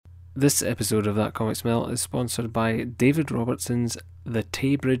This episode of That Comic Smell is sponsored by David Robertson's The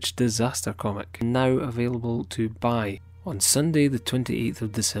Taybridge Disaster comic, now available to buy. On Sunday the 28th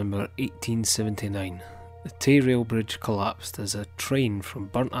of December 1879, the Tay Rail Bridge collapsed as a train from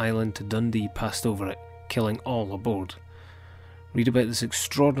Burnt Island to Dundee passed over it, killing all aboard. Read about this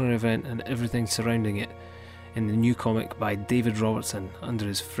extraordinary event and everything surrounding it in the new comic by David Robertson under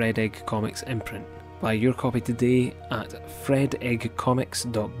his Fred Egg Comics imprint. Buy your copy today at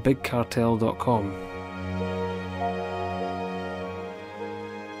fredeggcomics.bigcartel.com.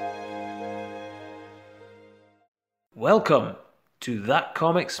 Welcome to That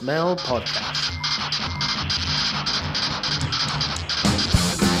Comic Smell podcast.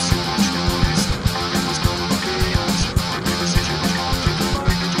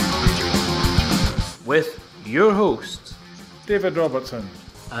 With your hosts, David Robertson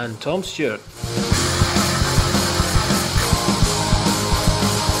and Tom Stewart.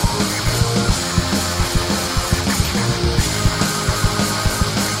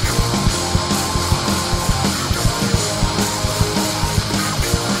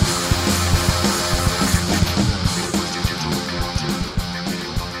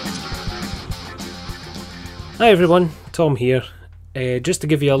 Hi everyone, Tom here. Just to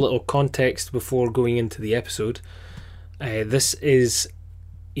give you a little context before going into the episode, this is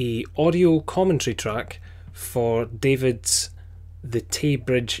a audio commentary track for David's The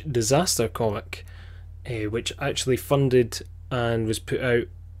Taybridge Disaster comic, which actually funded and was put out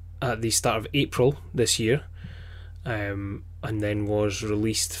at the start of April this year, and then was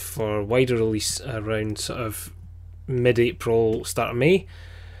released for wider release around sort of mid-April, start of May.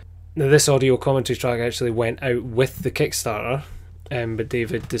 Now, this audio commentary track actually went out with the Kickstarter, but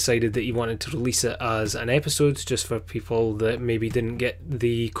David decided that he wanted to release it as an episode just for people that maybe didn't get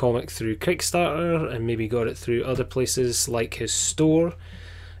the comic through Kickstarter and maybe got it through other places like his store,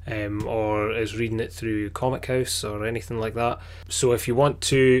 or is reading it through Comic House or anything like that. So if you want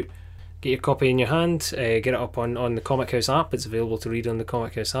to get your copy in your hand, get it up on the Comic House app. It's available to read on the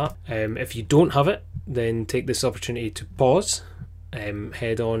Comic House app. If you don't have it, then take this opportunity to pause.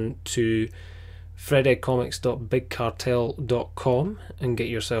 Head on to fredeggcomics.bigcartel.com and get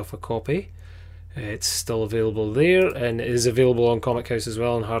yourself a copy. It's still available there, and it is available on Comic House as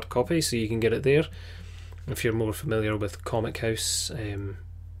well in hard copy, so you can get it there. If you're more familiar with Comic House,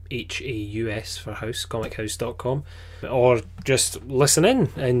 HAUS for house, comichouse.com, or just listen in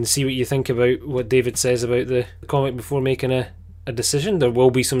and see what you think about what David says about the comic before making a decision. There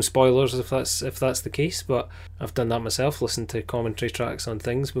will be some spoilers if that's the case, but I've done that myself, listened to commentary tracks on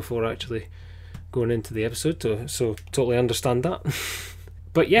things before actually going into the episode, so totally understand that.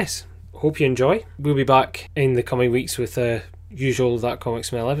 But yes, hope you enjoy. We'll be back in the coming weeks with a usual That Comic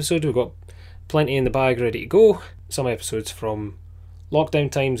Smell episode. We've got plenty in the bag ready to go. Some episodes from lockdown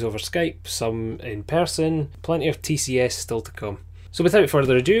times over Skype, some in person, plenty of TCS still to come. So without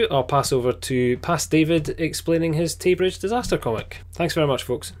further ado, I'll pass over to past David explaining his Taybridge Disaster comic. Thanks very much,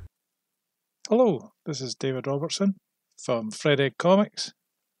 folks. Hello, this is David Robertson from Fred Egg Comics,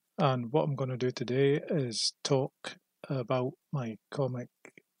 and what I'm going to do today is talk about my comic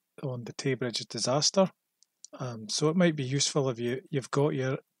on the Taybridge Disaster. So it might be useful if you've got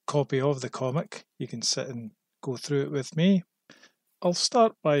your copy of the comic. You can sit and go through it with me. I'll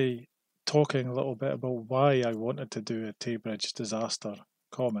start by talking a little bit about why I wanted to do a Taybridge Disaster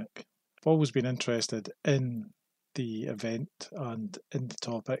comic. I've always been interested in the event and in the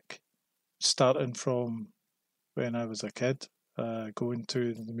topic, starting from when I was a kid, going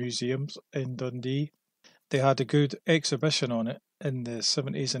to the museums in Dundee. They had a good exhibition on it in the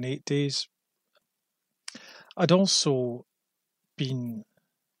 70s and 80s. I'd also been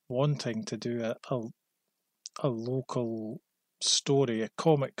wanting to do a local story, a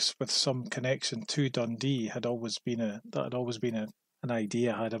comics with some connection to Dundee. Had always been an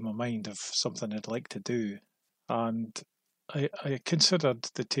idea I had in my mind of something I'd like to do, and I considered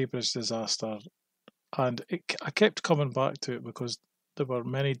the Taybridge Disaster, and I kept coming back to it because there were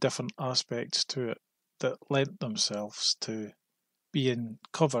many different aspects to it that lent themselves to being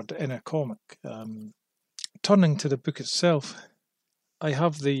covered in a comic. Turning to the book itself, I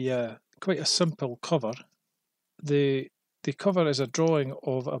have the quite a simple cover. The cover is a drawing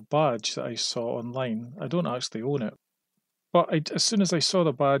of a badge that I saw online. I don't actually own it, but as soon as I saw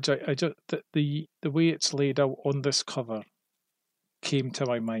the badge, I just the way it's laid out on this cover came to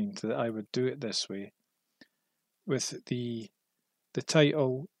my mind that I would do it this way, with the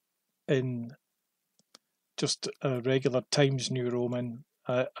title in just a regular Times New Roman.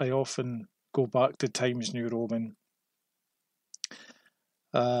 I often go back to Times New Roman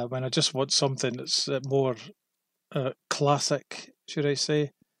when I just want something that's more classic, should I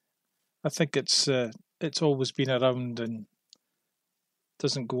say. I think it's always been around and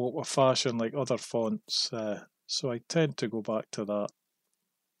doesn't go out of fashion like other fonts, so I tend to go back to that.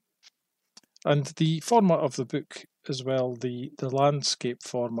 And the format of the book as well, the landscape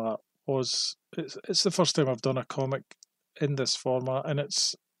format it's the first time I've done a comic in this format, and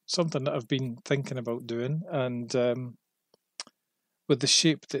it's something that I've been thinking about doing. And with the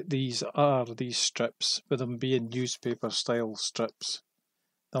shape that these strips, with them being newspaper style strips,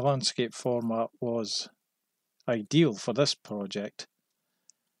 the landscape format was ideal for this project.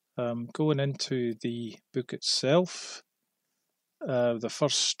 Going into the book itself, the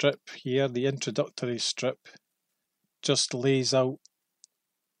first strip here, the introductory strip, just lays out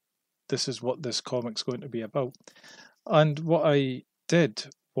this is what this comic's going to be about. And what I did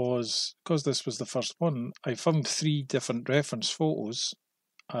was, because this was the first one, I found 3 different reference photos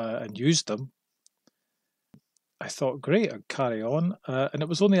and used them. I thought, great, I'd carry on. And it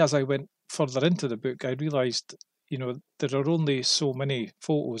was only as I went further into the book, I realised, there are only so many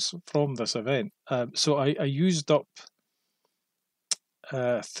photos from this event. So I used up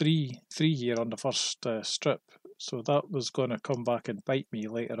 3 here on the first strip. So that was going to come back and bite me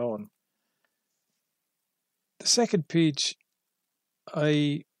later on. The second page,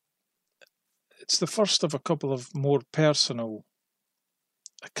 it's the first of a couple of more personal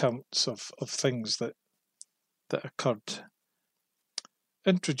accounts of things that occurred,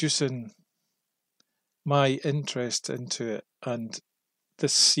 introducing my interest into it, and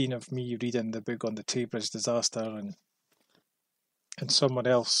this scene of me reading the book on the Taybridge disaster, and someone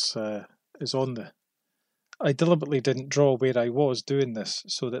else is on the... I deliberately didn't draw where I was doing this,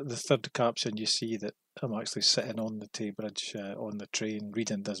 so that the third caption you see that I'm actually sitting on the Taybridge on the train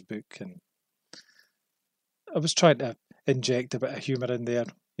reading this book, and I was trying to inject a bit of humour in there.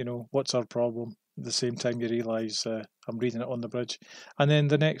 What's our problem? At the same time you realise I'm reading it on the bridge. And then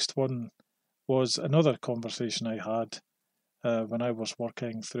the next one was another conversation I had when I was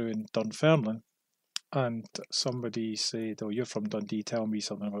working through in Dunfermline, and somebody said, "Oh, you're from Dundee, tell me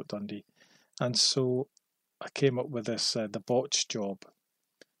something about Dundee." And so I came up with this, the botch job.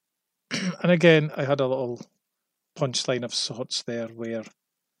 And again, I had a little punchline of sorts there where,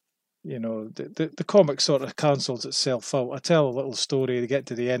 the comic sort of cancels itself out. I tell a little story, they get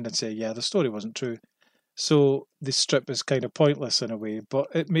to the end and say, yeah, the story wasn't true. So the strip is kind of pointless in a way, but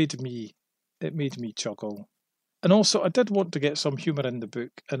it made me chuckle. And also, I did want to get some humour in the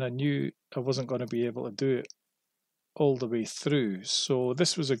book, and I knew I wasn't going to be able to do it all the way through. So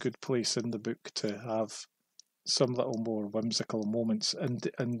this was a good place in the book to have some little more whimsical moments.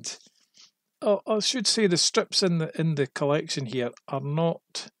 And I should say the strips in the collection here are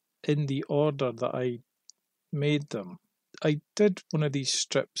not in the order that I made them. I did one of these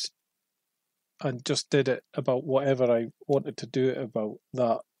strips and just did it about whatever I wanted to do it about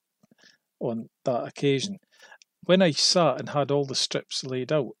that on that occasion. When I sat and had all the strips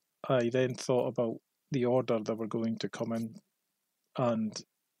laid out, I then thought about the order they were going to come in, and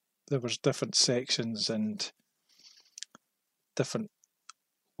there was different sections and different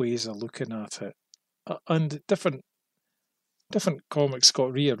ways of looking at it, and different comics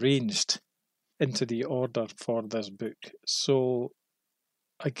got rearranged into the order for this book. So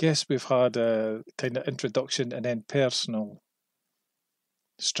I guess we've had a kind of introduction and then personal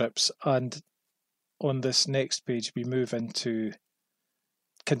strips, and on this next page we move into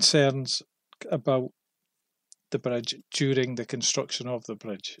concerns about the bridge during the construction of the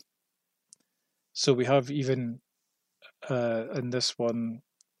bridge. So we have even in this one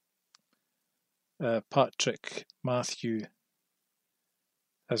Patrick Matthew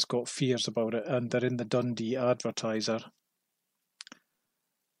has got fears about it, and they're in the Dundee Advertiser.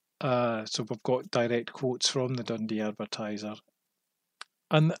 So we've got direct quotes from the Dundee Advertiser.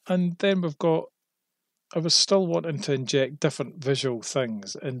 And then we've got, I was still wanting to inject different visual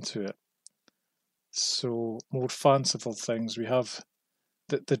things into it. So more fanciful things. We have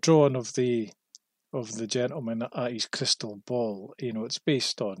the drawing of the gentleman at his crystal ball. It's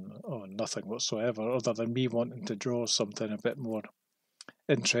based on nothing whatsoever, other than me wanting to draw something a bit more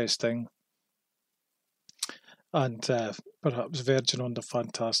interesting, and perhaps verging on the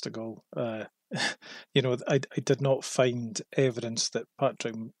fantastical. I did not find evidence that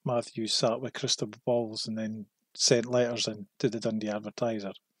Patrick Matthews sat with crystal balls and then sent letters in to the Dundee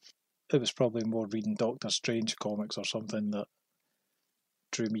Advertiser. It was probably more reading Doctor Strange comics or something that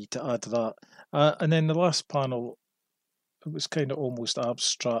drew me to add that. And then the last panel, it was kind of almost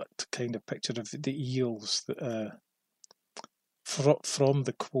abstract, kind of picture of the eels that, from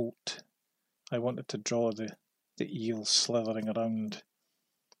the quote. I wanted to draw the eels slithering around.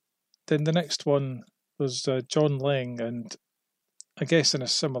 Then the next one was John Lang, and I guess in a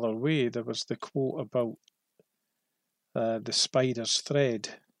similar way, there was the quote about the spider's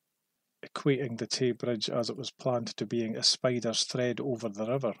thread, equating the Tay Bridge as it was planned to being a spider's thread over the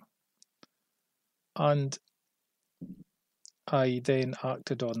river. And I then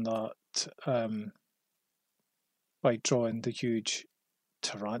acted on that by drawing the huge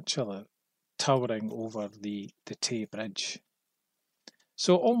tarantula towering over the Tay Bridge.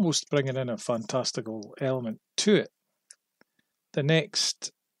 So almost bringing in a fantastical element to it. The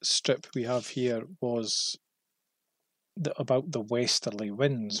next strip we have here was about the westerly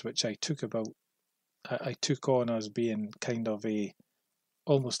winds, which I took on as being kind of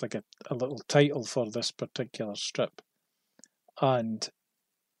almost like a little title for this particular strip, and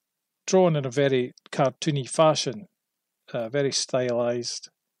drawn in a very cartoony fashion, very stylized.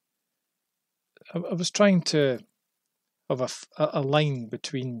 I was trying to have a line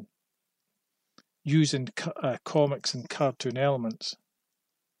between using comics and cartoon elements,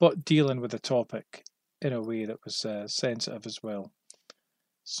 but dealing with the topic in a way that was sensitive as well.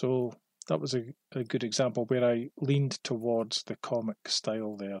 So that was a good example where I leaned towards the comic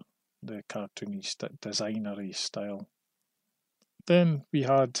style there, the cartoony, designery style. Then we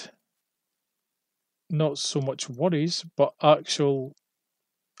had not so much worries, but actual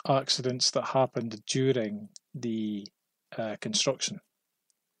accidents that happened during the construction.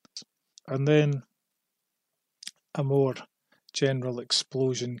 And then a more general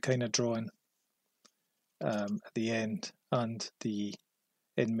explosion kind of drawing at the end, and the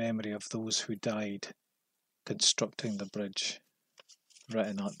in memory of those who died constructing the bridge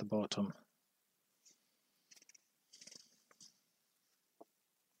written at the bottom.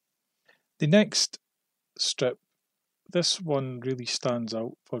 The next strip, this one really stands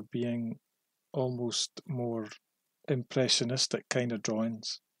out for being almost more impressionistic kind of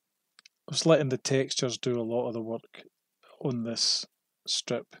drawings. I was letting the textures do a lot of the work on this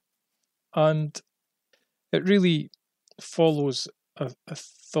strip, and it really follows a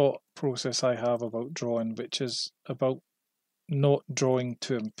thought process I have about drawing, which is about not drawing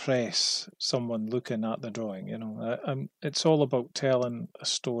to impress someone looking at the drawing. It's all about telling a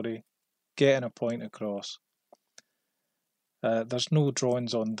story, getting a point across. There's no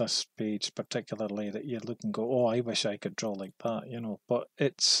drawings on this page particularly that you look and go, oh, I wish I could draw like that, but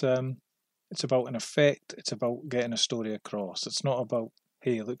it's about an effect. It's about getting a story across. It's not about,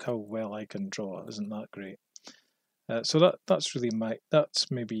 hey, look how well I can draw. Isn't that great? So that's really that's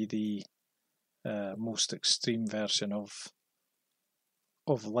maybe the most extreme version of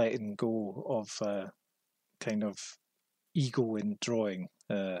letting go of kind of ego in drawing,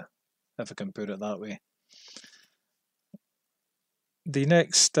 if I can put it that way. The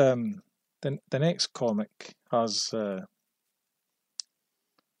next the next comic has the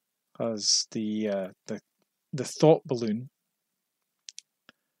thought balloon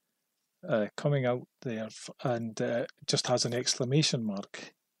coming out there, and just has an exclamation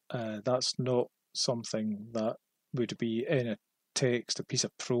mark. That's not something that would be in a text, a piece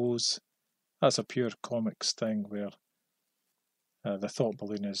of prose. That's a pure comics thing where the thought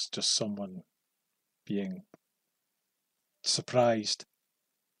balloon is just someone being surprised,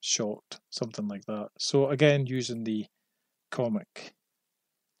 shocked, something like that. So again, using the comic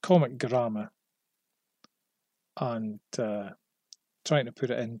grammar and trying to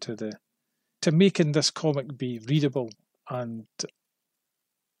put it into making this comic be readable, and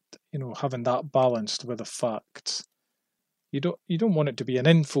having that balanced with the facts. You don't want it to be an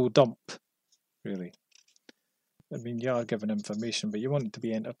info dump, really. I mean, you are giving information, but you want it to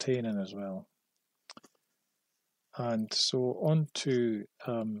be entertaining as well. And so on to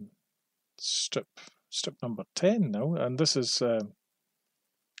strip number 10 now, and this one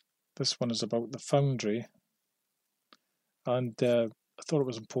is about the foundry, and I thought it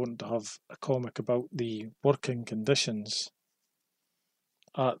was important to have a comic about the working conditions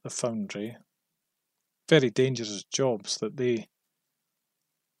at the foundry. Very dangerous jobs that they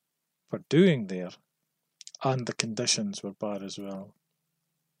were doing there, and the conditions were bad as well.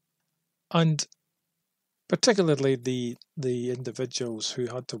 And particularly the individuals who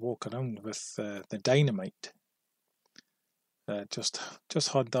had to walk around with the dynamite, just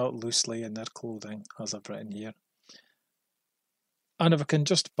had that loosely in their clothing, as I've written here. And if I can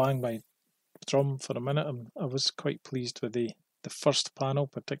just bang my drum for a minute, I was quite pleased with the first panel,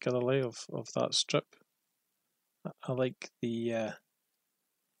 particularly of that strip. I like the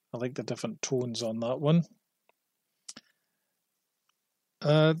different tones on that one.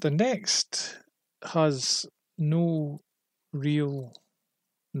 The next has no real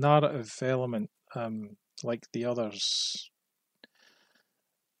narrative element like the others.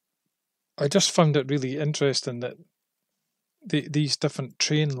 I just found it really interesting that these different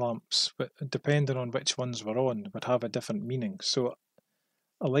train lamps, depending on which ones were on, would have a different meaning. So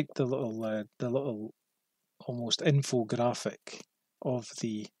I like the little almost infographic of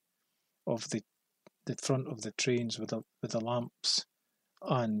the front of the trains with the lamps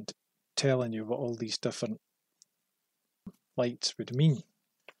and telling you what all these different lights would mean.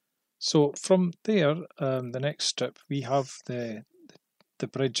 So from there, the next strip, we have the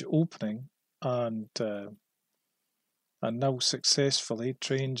bridge opening, and now successfully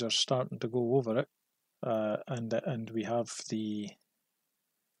trains are starting to go over it, and we have the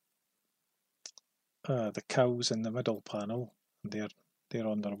cows in the middle panel. They're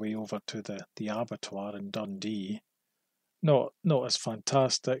on their way over to the abattoir in Dundee. Not as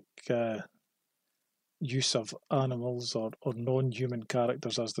fantastic use of animals or non-human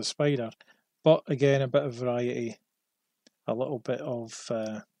characters as the spider, but again, a bit of variety, a little bit of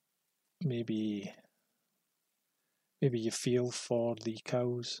maybe you feel for the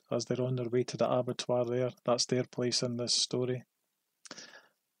cows as they're on their way to the abattoir there. That's their place in this story.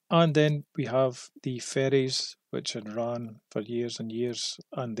 And then we have the ferries, which had ran for years and years,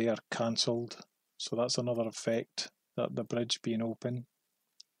 and they are cancelled. So that's another effect that the bridge being open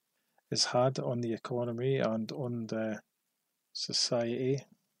has had on the economy and on the society.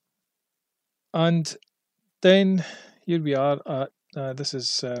 And then here we are at this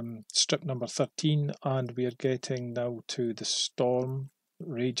is strip number 13, and we are getting now to the storm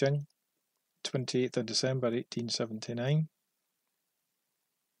raging, 28th of December 1879.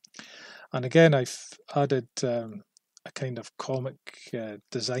 And again, I've added a kind of comic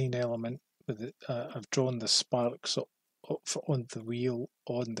design element with it. I've drawn the sparks up on the wheel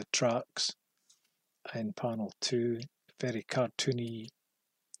on the tracks in panel 2, very cartoony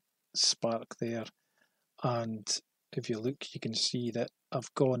spark there. And if you look, you can see that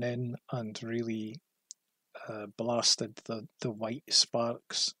I've gone in and really blasted the white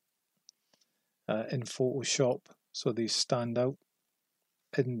sparks in Photoshop, so they stand out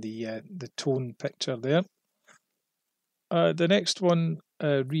in the tone picture there. The next one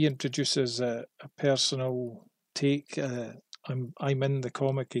reintroduces a personal take. I'm in the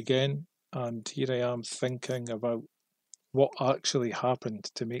comic again, and here I am thinking about what actually happened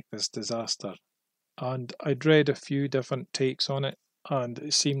to make this disaster. And I'd read a few different takes on it, and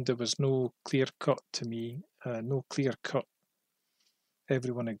it seemed there was no clear cut to me, no clear cut.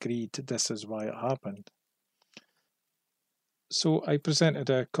 Everyone agreed this is why it happened. So I presented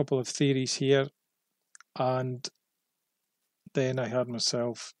a couple of theories here, and then I had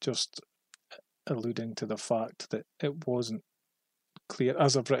myself just alluding to the fact that it wasn't clear.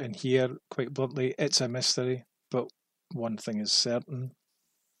 As I've written here, quite bluntly, it's a mystery, but one thing is certain.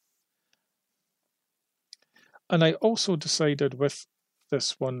 And I also decided with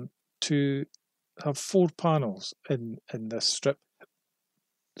this one to have 4 panels in this strip,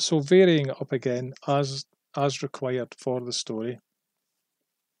 so varying it up again as required for the story.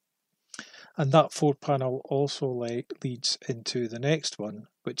 And that 4 panel also leads into the next one,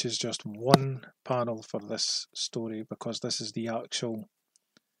 which is just 1 panel for this story, because this is the actual,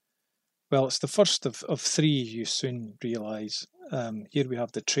 well, it's the first of 3, you soon realise. Here we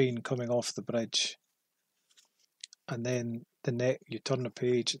have the train coming off the bridge, and then you turn the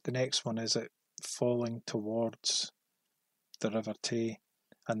page, the next one is it falling towards the River Tay,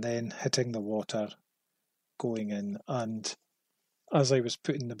 and then hitting the water, going in. And as I was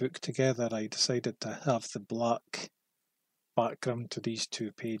putting the book together, I decided to have the black background to these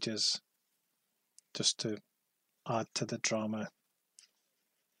 2 pages, just to add to the drama.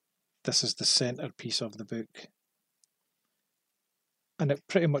 This is the centerpiece of the book. And it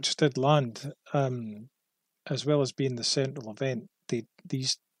pretty much did land, as well as being the central event.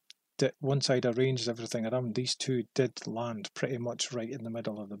 Once I'd arranged everything around, these 2 did land pretty much right in the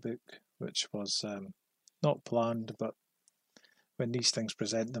middle of the book, which was not planned, but when these things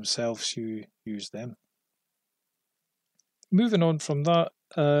present themselves, you use them. Moving on from that,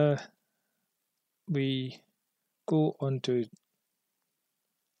 we go on to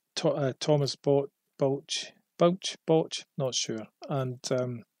Thomas Botch, not sure, and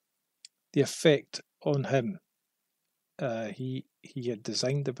the effect on him. He had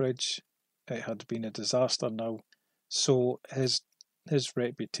designed the bridge. It had been a disaster now, so his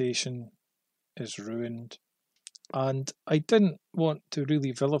reputation is ruined. And I didn't want to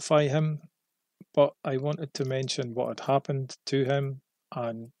really vilify him, but I wanted to mention what had happened to him,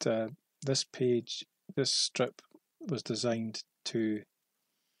 and this strip was designed to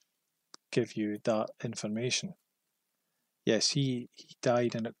give you that information. Yes, he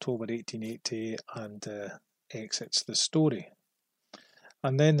died in October 1880 and exits the story.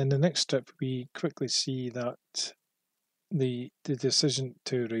 And then in the next strip, we quickly see that the decision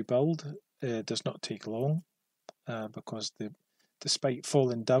to rebuild does not take long because despite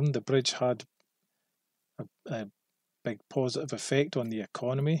falling down, the bridge had a big positive effect on the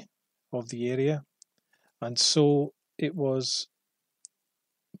economy of the area, and so it was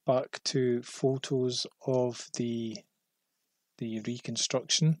back to photos of the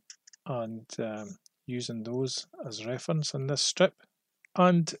reconstruction and using those as reference in this strip.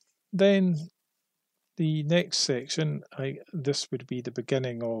 And then the next section, this would be the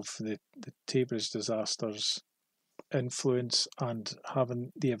beginning of the Taybridge disasters influence and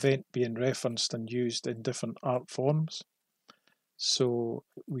having the event being referenced and used in different art forms. So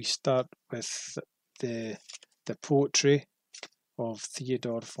we start with the poetry of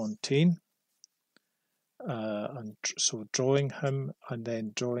Theodore Fontaine, and so drawing him and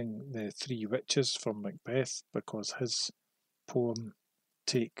then drawing the three witches from Macbeth, because his poem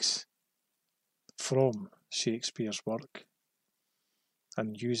takes from Shakespeare's work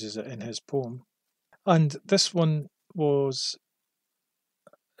and uses it in his poem. And this one was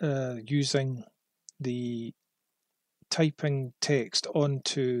using the typing text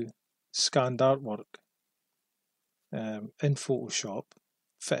onto scanned artwork in Photoshop,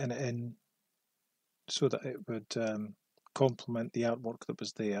 fitting it in so that it would complement the artwork that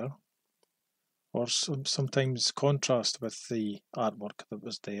was there, or sometimes contrast with the artwork that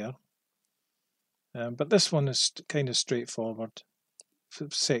was there. But this one is kind of straightforward.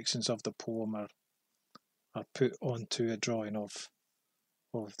 Sections of the poem are put onto a drawing of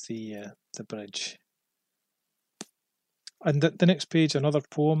the bridge. And the next page, another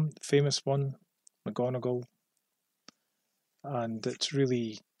poem, famous one, McGonagall, and it's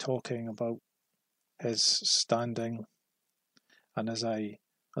really talking about his standing. And as I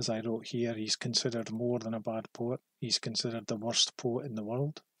wrote here, he's considered more than a bad poet. He's considered the worst poet in the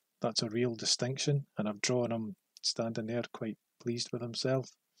world. That's a real distinction, and I've drawn him standing there quite pleased with himself.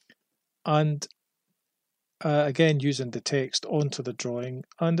 And again, using the text onto the drawing.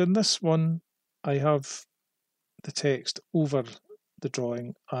 And in this one, I have the text over the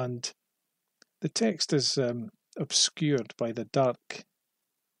drawing, and the text is obscured by the dark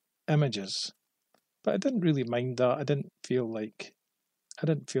images. But I didn't really mind that. I didn't feel like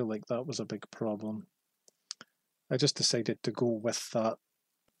that was a big problem. I just decided to go with that,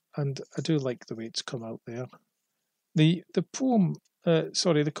 and I do like the way it's come out there. The poem,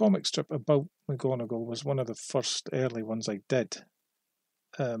 the comic strip about McGonagall was one of the first early ones I did.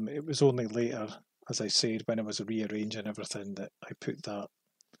 It was only later, as I said, when I was rearranging everything, that I put that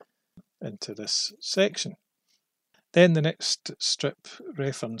into this section. Then the next strip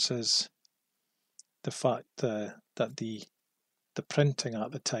references the fact that the printing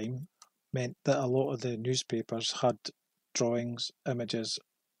at the time meant that a lot of the newspapers had drawings, images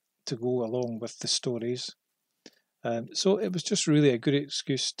to go along with the stories. So it was just really a good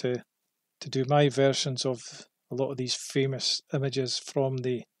excuse to do my versions of a lot of these famous images from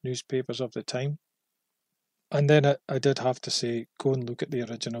the newspapers of the time. And then I did have to say, go and look at the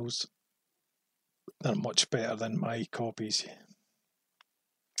originals. They're much better than my copies,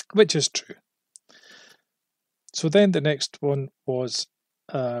 which is true. So then the next one was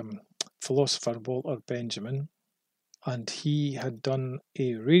philosopher Walter Benjamin, and he had done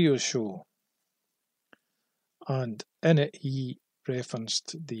a radio show, and in it he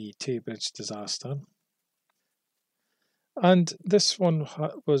referenced the Taybridge disaster. And this one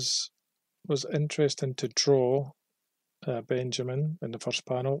was interesting to draw Benjamin in the first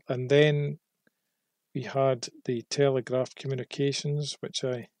panel, and then we had the telegraph communications, which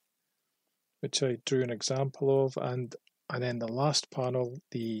I drew an example of, and then the last panel,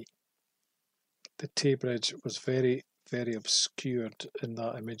 the Taybridge was very, very obscured in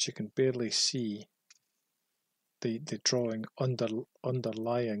that image. You can barely see the drawing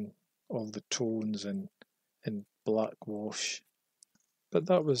underlying all the tones in black wash. But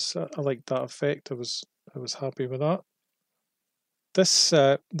that was I liked that effect. I was happy with that.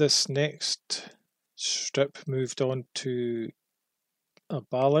 This next strip moved on to a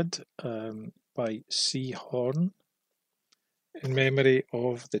ballad by C. Horn in memory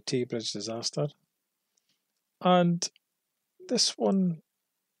of the Taybridge disaster. And this one,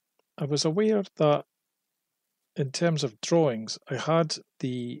 I was aware that in terms of drawings, I had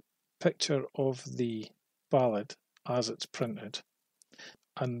the picture of the ballad as it's printed,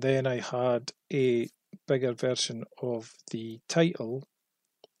 and then I had a bigger version of the title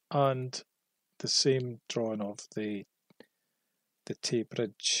and the same drawing of the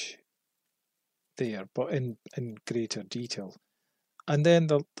Taybridge there, but in greater detail. And then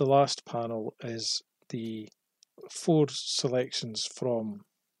the last panel is the 4 selections from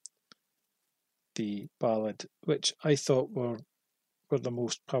the ballad, which I thought were the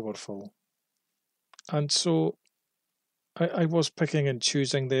most powerful. And so I was picking and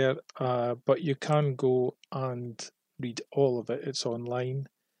choosing there, but you can go and read all of it. It's online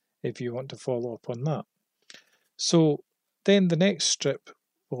if you want to follow up on that. So then the next strip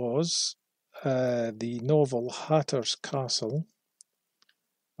was the novel Hatter's Castle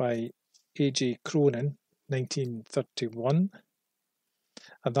by A.J. Cronin, 1931.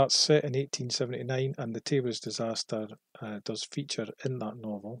 And that's set in 1879, and the Tay Bridge disaster does feature in that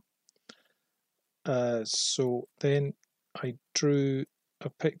novel. So then I drew a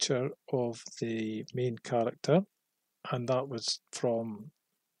picture of the main character, and that was from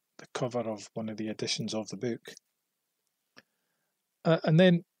the cover of one of the editions of the book. And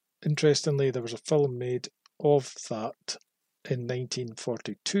then, interestingly, there was a film made of that in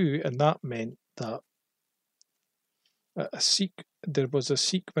 1942, and that meant that there was a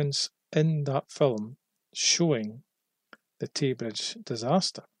sequence in that film showing the Tay Bridge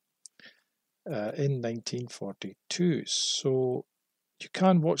disaster in 1942. So you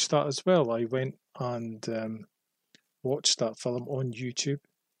can watch that as well. I went and watched that film on YouTube,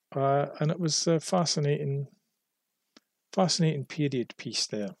 and it was a fascinating period piece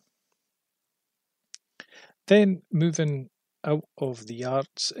there. Then moving out of the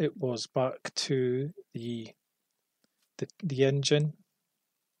arts, it was back to the engine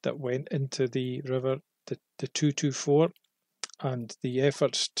that went into the river, the 224, and the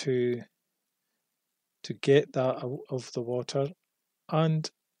efforts to get that out of the water,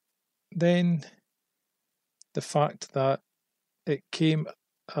 and then the fact that it came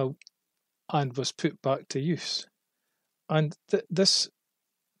out and was put back to use. And this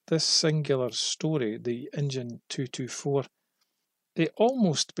singular story, the Engine 224, it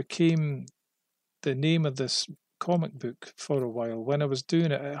almost became the name of this comic book for a while. When I was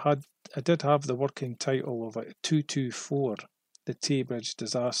doing it, I did have the working title of it, 224, the Tay Bridge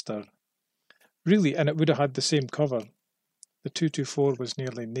disaster. Really, and it would have had the same cover. The 224 was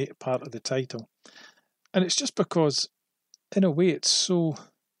nearly part of the title. And it's just because, in a way, it's so...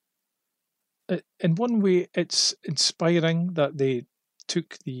 In one way, it's inspiring that they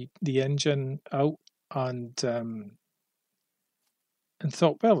took the engine out and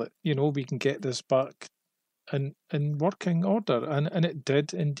thought, well, we can get this back in working order. And it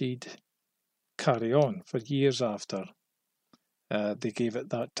did indeed carry on for years after. They gave it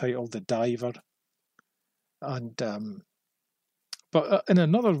that title, The Diver. And but in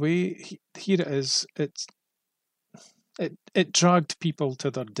another way, here it is. It dragged people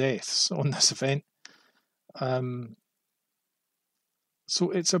to their deaths on this event. So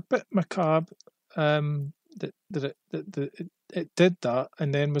it's a bit macabre that it did that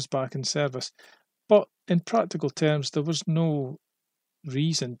and then was back in service. But in practical terms, there was no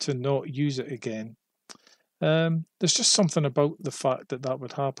reason to not use it again. There's just something about the fact that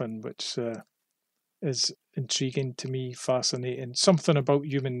would happen, which is intriguing to me, fascinating. Something about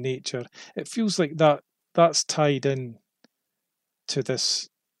human nature. It feels like that's tied in to this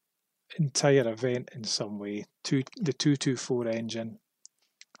entire event in some way, to the 224 engine,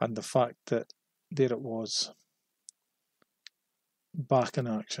 and the fact that there it was, back in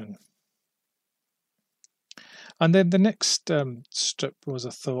action. And then the next strip was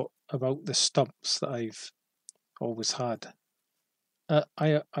a thought about the stumps that I've always had.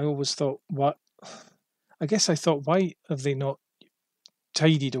 I always thought, I thought, why have they not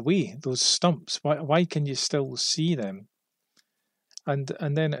tidied away those stumps? Why can you still see them? And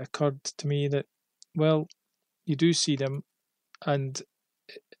then it occurred to me that, well, you do see them, and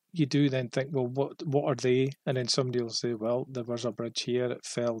you do then think, well, what are they? And then somebody will say, well, there was a bridge here, it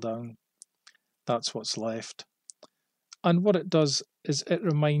fell down. That's what's left. And what it does is it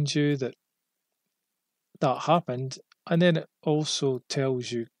reminds you that happened, and then it also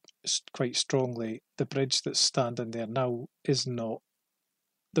tells you quite strongly the bridge that's standing there now is not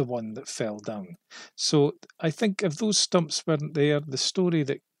the one that fell down. So I think if those stumps weren't there, the story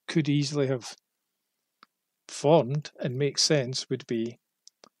that could easily have formed and make sense would be,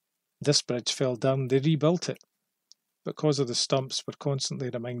 this bridge fell down, they rebuilt it. Because of the stumps, we're constantly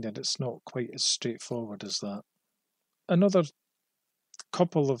reminded it's not quite as straightforward as that. Another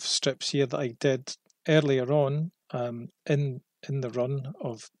couple of strips here that I did earlier on in the run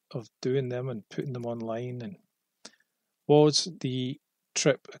of doing them and putting them online, and was the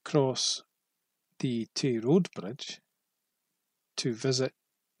trip across the Tay Road Bridge to visit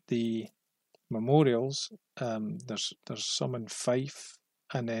the memorials. There's some in Fife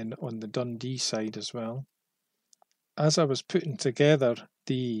and then on the Dundee side as well. As I was putting together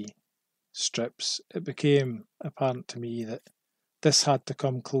the strips, it became apparent to me that this had to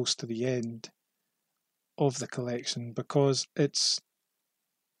come close to the end of the collection, because it's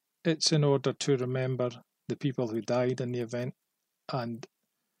in order to remember the people who died in the event, and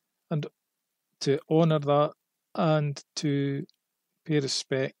to honour that, and to pay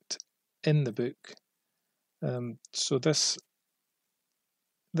respect in the book. So this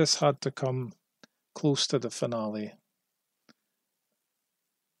had to come close to the finale.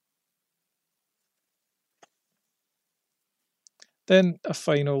 Then a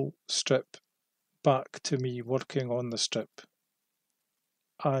final strip back to me working on the strip,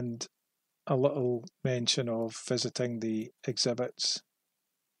 and a little mention of visiting the exhibits,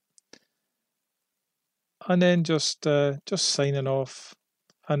 and then just signing off.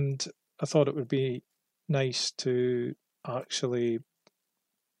 And I thought it would be nice to actually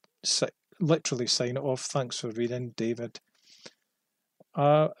literally sign it off. Thanks for reading, David.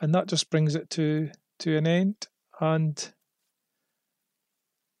 And that just brings it to an end. And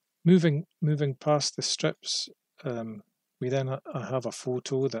moving past the strips, I have a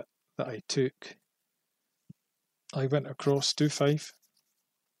photo that I took. I went across to Fife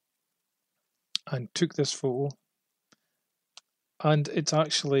and took this photo, and it's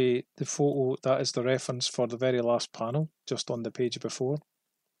actually the photo that is the reference for the very last panel, just on the page before.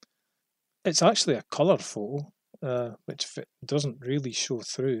 It's actually a colour photo, which doesn't really show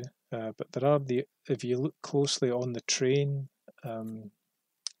through, but there are if you look closely on the train,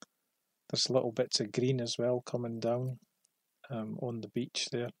 there's little bits of green as well coming down on the beach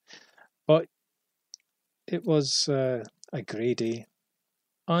there. But it was a grey day,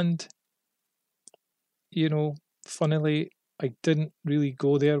 and funnily, I didn't really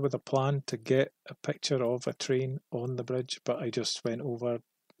go there with a plan to get a picture of a train on the bridge, but I just went over,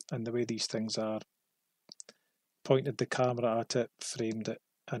 and the way these things are, pointed the camera at it, framed it,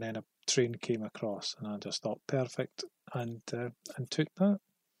 and then a train came across, and I just thought perfect, and took that.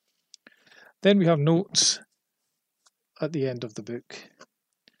 Then we have notes at the end of the book,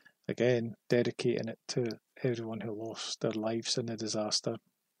 again dedicating it to everyone who lost their lives in the disaster.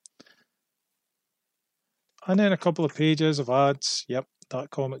 And then a couple of pages of ads, yep, That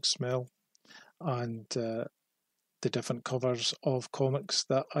Comic Smell, and the different covers of comics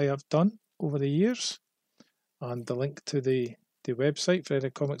that I have done over the years, and the link to the website, Fred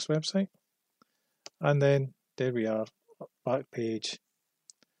Egg Comics website. And then there we are, back page,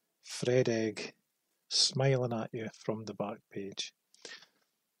 Fred Egg smiling at you from the back page.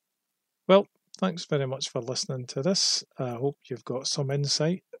 Well, thanks very much for listening to this. I hope you've got some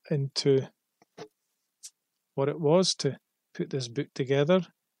insight into what it was to put this book together.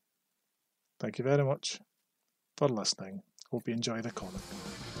 Thank you very much for listening. Hope you enjoy the comic.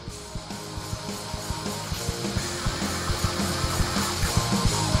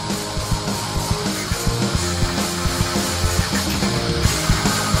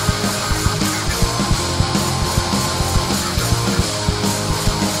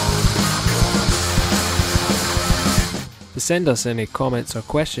 To send us any comments or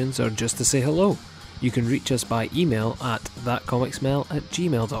questions, or just to say hello, you can reach us by email at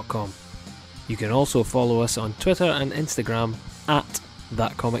thatcomicsmell@gmail.com. You can also follow us on Twitter and Instagram at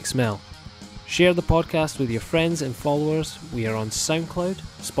thatcomicsmell. Share the podcast with your friends and followers. We are on SoundCloud,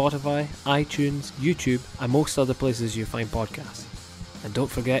 Spotify, iTunes, YouTube, and most other places you find podcasts. And don't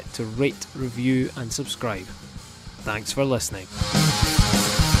forget to rate, review, and subscribe. Thanks for listening.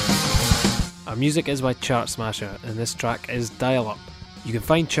 Our music is by Chart Smasher, and this track is Dial Up. You can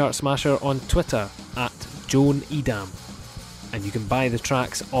find Chart Smasher on Twitter at Joan Edam, and you can buy the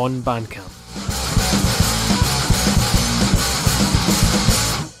tracks on Bandcamp.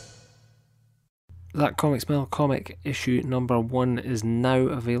 That Comic Smell comic issue number 1 is now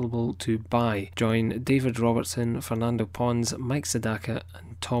available to buy. Join David Robertson, Fernando Pons, Mike Sadaka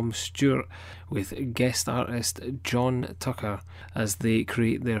and Tom Stewart with guest artist John Tucker as they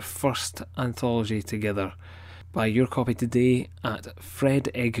create their first anthology together. Buy your copy today at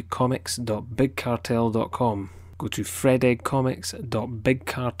fredeggcomics.bigcartel.com. Go to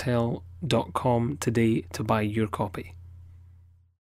fredeggcomics.bigcartel.com today to buy your copy.